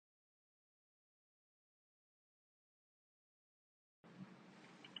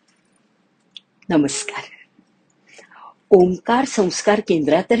नमस्कार. ओंकार संस्कार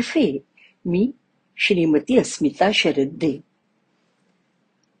केंद्रातर्फे मी श्रीमती अस्मिता शरद देव.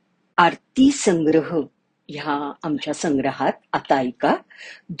 आरती संग्रह ह्या आमच्या संग्रहात आता ऐका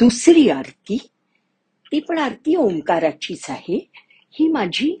दुसरी आरती. ती पण आरती ओंकाराचीच आहे. ही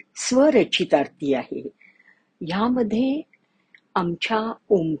माझी स्वरचित आरती आहे. ह्यामध्ये आमच्या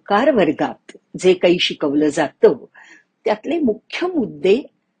ओंकार वर्गात जे काही शिकवलं जातं त्यातले मुख्य मुद्दे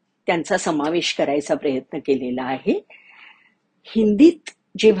त्यांचा समावेश करायचा प्रयत्न केलेला आहे. हिंदीत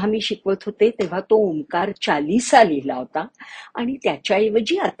जेव्हा मी शिकवत होते तेव्हा तो ओंकार चालीसा लिहिला होता आणि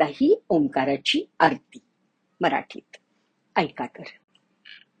त्याच्याऐवजी आता ही ओंकाराची आरती मराठीत ऐका तर.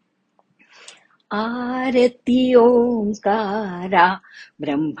 आरती ओंकारा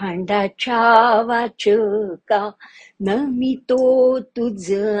ब्रह्मांडाच्या वाचका, नमितो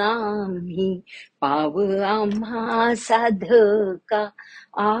तुझ आम्ही पाव आम्हा साधका.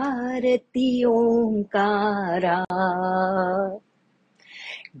 आरती ओंकारा.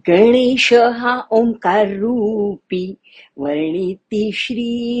 गणेश हा ओंकार रूपी वर्णिती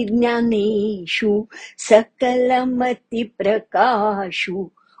श्री ज्ञानेषु, सकलमती प्रकाशु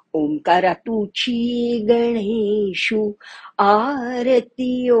ओंकारा तुची गणेशु.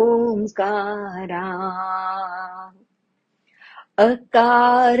 आरती ओंकारा.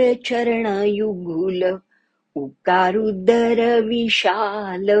 अकार चरण युगुल, उकार उदर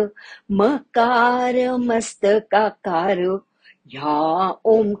विशाल, मकार मस्तकाकार ह्या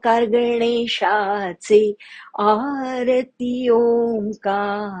ओंकार गणेशाचे. आरती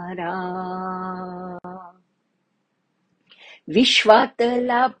ओंकारा.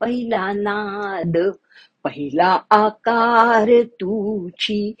 विश्वातला पहिला नाद, पहिला आकार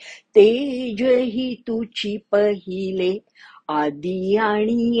तुची, तेज ही तुची पहिले, आदि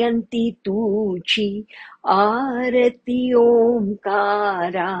आणि अंती तुची. आरती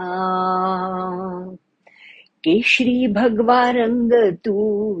ओंकारा. केशरी भगवा रंग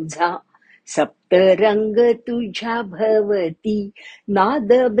तुझा, सप्तरंग तुझ्या भवती,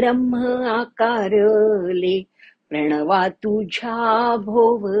 नाद ब्रह्म आकारले, प्रणवा तुझ्या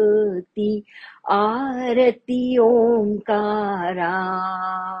भोवती. आरती ओंकारा.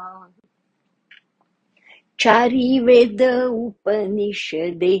 चारी वेद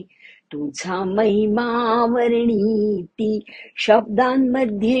उपनिषदे तुझा महिमा वर्णिती,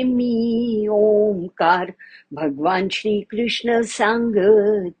 शब्दांमध्ये मी ओंकार भगवान श्री कृष्ण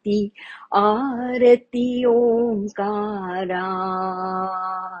सांगती. आरती ओंकारा.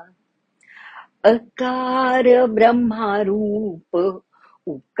 अकार ब्रह्मारूप,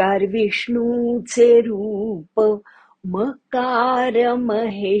 उकार विष्णूचे रूप, मकार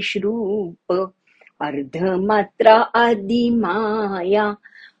महेश रूप, अर्धमात्रा आदि माया.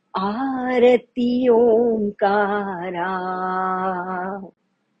 आरती ओंकारा.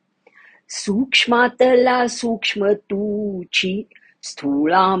 सूक्ष्मातला सूक्ष्म तुची,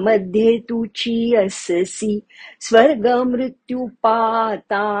 स्थूळामध्ये तुची अससी, स्वर्ग मृत्यू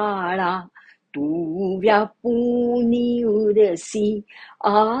पाताळा तू व्यापूनी उरसी.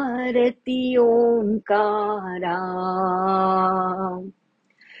 आरती ओंकारा.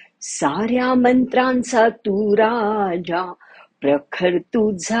 साऱ्या मंत्रांचा तू राजा, प्रखर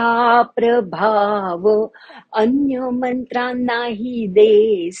तुझा प्रभाव, अन्य मंत्रांनाही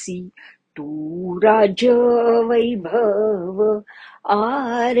देसी तू राज वैभव.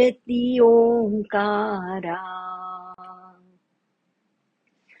 आरती ओंकारा.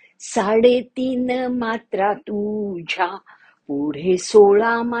 3.5 मात्रा तुझ्या, पुढे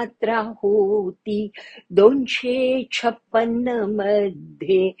 16 मात्रा होती, 256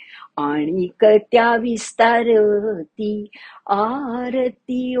 मध्ये आणि त्या विस्तारती.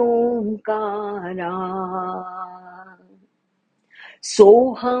 आरती ओंकारा.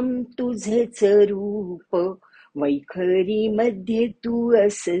 सोहम तुझेच रूप, वैखरी मध्ये तू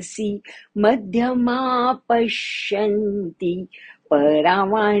अससी, मध्यमा पश्यन्ती,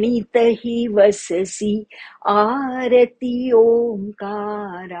 परावाणीतही वससी. आरती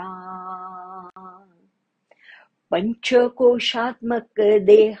ओंकारा. पंचकोशात्मक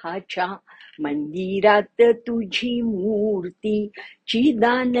देहाच्या मंदिरात तुझी मूर्ती,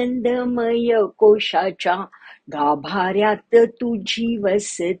 चिदानंदमय कोशाच्या गाभाऱ्यात तुझी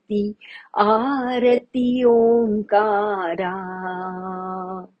वसती. आरती ओंकारा.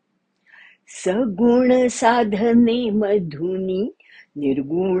 सगुण साधने मधुनी,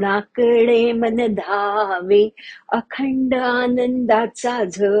 निर्गुणाकडे मन धावे, अखंड आनंदाचा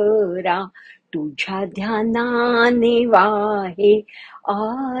झरा तुझ्या ध्यानाने वाहे.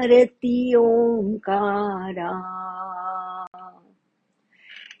 आरती ओंकारा.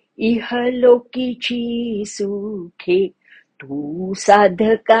 इहलोकीची सुखे तू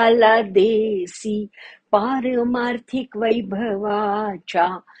साधकाला देसी पारमार्थिक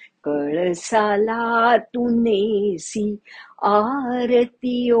वैभवाच्या कळसाला तू नेसी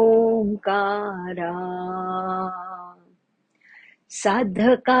आरती ओंकारा.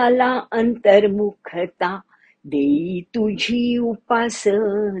 साधकाला अंतर्मुखता देई तुझी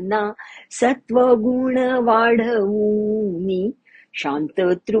उपासना, सत्वगुण वाढवूनी शांत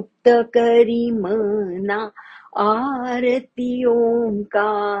तृप्त करी मना आरती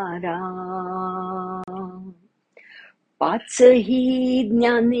ओंकारा. पाचही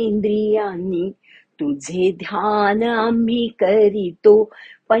ज्ञानेंद्रियांनी तुझे ध्यान आम्ही करीतो,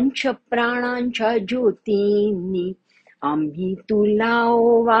 पंचप्राणांच्या ज्योतींनी आम्ही तुला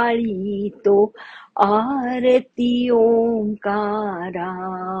ओवाळीतो आरती ओंकारा.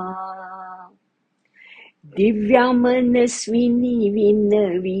 दिव्या मनस्विनी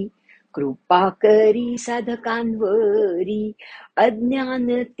विनवी कृपा करी साधकांवरी,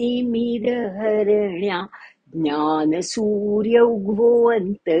 अज्ञान तिमिर हरण्या ज्ञान सूर्य उगवो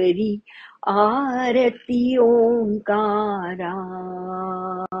अंतरी आरती ओंकारा.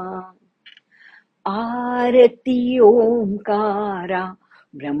 आरती ओंकारा.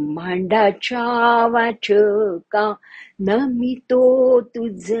 ब्रह्मांडाच्या वाचका नमितो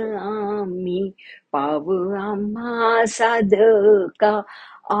तुझ आम्ही, पाव आम्हा साधका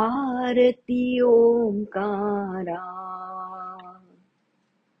आरती ओंकारा.